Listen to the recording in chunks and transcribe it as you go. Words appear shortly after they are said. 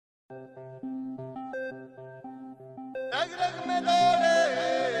अगर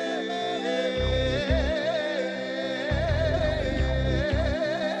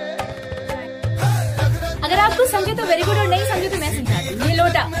आप कुछ समझे तो वेरी गुड और नहीं समझे तो मैं समझाती हूँ। ये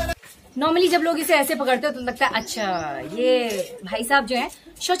लोटा नॉर्मली जब लोग इसे ऐसे पकड़ते हो तो लगता है अच्छा ये भाई साहब जो है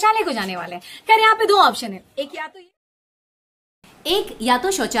शौचालय को जाने वाले हैं। खैर यहाँ पे दो ऑप्शन है, एक या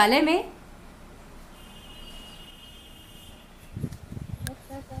तो शौचालय में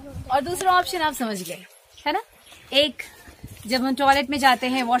और दूसरा ऑप्शन आप समझ गए है ना, एक जब हम टॉयलेट में जाते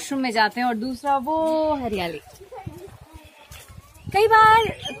हैं वॉशरूम में जाते हैं और दूसरा वो हरियाली। कई बार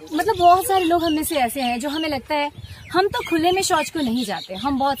मतलब बहुत सारे लोग हम में से ऐसे हैं जो हमें लगता है हम तो खुले में शौच को नहीं जाते,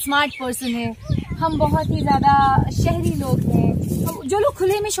 हम बहुत स्मार्ट पर्सन हैं, हम बहुत ही ज्यादा शहरी लोग हैं। जो लोग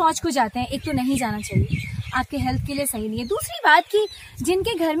खुले में शौच को जाते हैं, एक तो नहीं जाना चाहिए, आपके हेल्थ के लिए सही नहीं है। दूसरी बात कि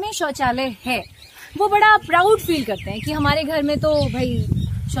जिनके घर में शौचालय है वो बड़ा प्राउड फील करते हैं कि हमारे घर में तो भाई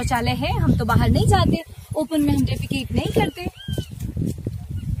शौचालय है, हम तो बाहर नहीं जाते, ओपन में हम डेफिकेट नहीं करते।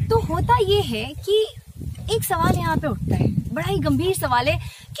 तो होता ये है कि एक सवाल यहाँ पे उठता है, बड़ा ही गंभीर सवाल है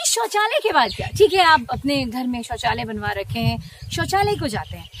कि शौचालय के बाद क्या। ठीक है, आप अपने घर में शौचालय बनवा रखे हैं, शौचालय को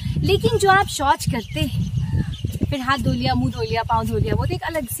जाते हैं, लेकिन जो आप शौच करते हैं, फिर हाथ धो लिया, मुंह धो लिया, पाँव धो लिया, वो तो एक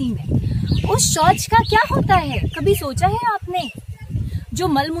अलग सीन है। उस शौच का क्या होता है, कभी सोचा है आपने? जो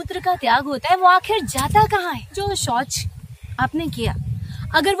मलमूत्र का त्याग होता है वो आखिर जाता कहाँ है? जो शौच आपने किया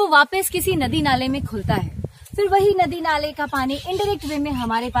अगर वो वापस किसी नदी नाले में खुलता है, फिर वही नदी नाले का पानी इनडायरेक्ट वे में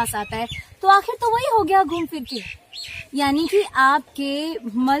हमारे पास आता है, तो आखिर तो वही हो गया घूम फिर के। यानी कि आपके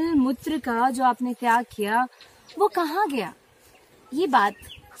मल मूत्र का जो आपने त्याग किया वो कहाँ गया? ये बात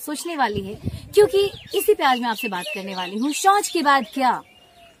सोचने वाली है, क्योंकि इसी पे आज मैं आपसे बात करने वाली हूँ। शौच के बाद क्या?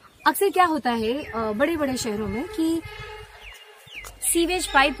 अक्सर क्या होता है बड़े बड़े शहरों में कि सीवेज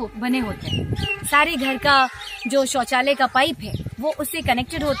पाइप बने होते हैं, सारे घर का जो शौचालय का पाइप है वो उससे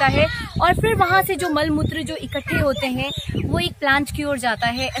कनेक्टेड होता है और फिर वहां से जो मल मूत्र जो इकट्ठे होते हैं वो एक प्लांट की ओर जाता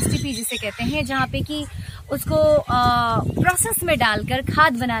है, एसटीपी जिसे कहते हैं, जहाँ पे कि उसको प्रोसेस में डालकर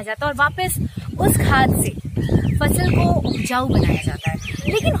खाद बनाया जाता है और वापस उस खाद से फसल को उपजाऊ बनाया जाता है।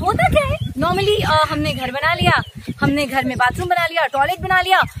 लेकिन होता क्या है, नॉर्मली हमने घर बना लिया, हमने घर में बाथरूम बना लिया, टॉयलेट बना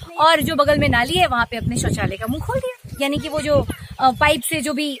लिया और जो बगल में नाली है वहां पे अपने शौचालय का मुंह खोल दिया। यानी कि वो जो पाइप से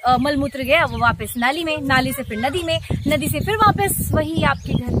जो भी मलमूत्र गया वो वापस नाली में, नाली से फिर नदी में, नदी से फिर वापस वही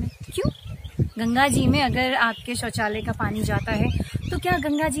आपके घर में। क्यों? गंगा जी में अगर आपके शौचालय का पानी जाता है तो क्या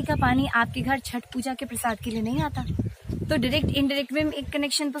गंगा जी का पानी आपके घर छठ पूजा के प्रसाद के लिए नहीं आता? तो डायरेक्ट इनडायरेक्ट में एक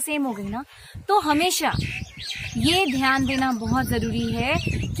कनेक्शन तो सेम हो गई ना। तो हमेशा ये ध्यान देना बहुत जरूरी है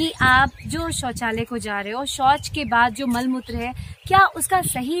कि आप जो शौचालय को जा रहे हो, शौच के बाद जो मलमूत्र है, क्या उसका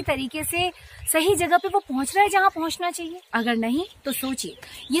सही तरीके से सही जगह पे वो पहुंच रहा है जहां पहुंचना चाहिए? अगर नहीं तो सोचिए,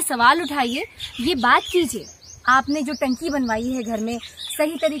 ये सवाल उठाइए, ये बात कीजिए। आपने जो टंकी बनवाई है घर में,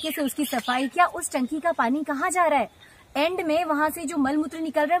 सही तरीके से उसकी सफाई, क्या उस टंकी का पानी कहाँ जा रहा है? एंड में वहां से जो मलमूत्र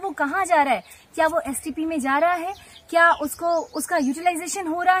निकल रहा है वो कहाँ जा रहा है? क्या वो एसटीपी में जा रहा है? क्या उसका यूटिलाइजेशन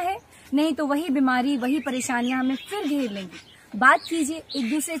हो रहा है? नहीं तो वही बीमारी, वही परेशानियां हमें फिर घेर लेंगी। बात कीजिए, एक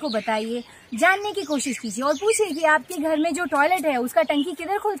दूसरे को बताइए, जानने की कोशिश कीजिए और पूछिए कि आपके घर में जो टॉयलेट है उसका टंकी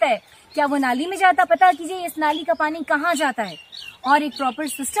किधर खुलता है, क्या वो नाली में जाता? पता कीजिए इस नाली का पानी कहाँ जाता है। और एक प्रॉपर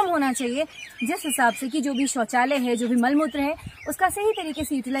सिस्टम होना चाहिए जिस हिसाब से कि जो भी शौचालय है, जो भी मलमूत्र है, उसका सही तरीके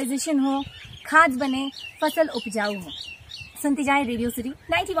से यूटिलाइजेशन हो, खाद बने, फसल उपजाऊ हो। सुनती जाए रेडियो सिटी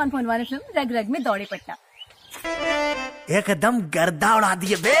 91.1 FM, रग रग में दौड़े पटना। एकदम गर्दा उड़ा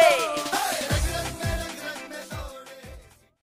दिए बे।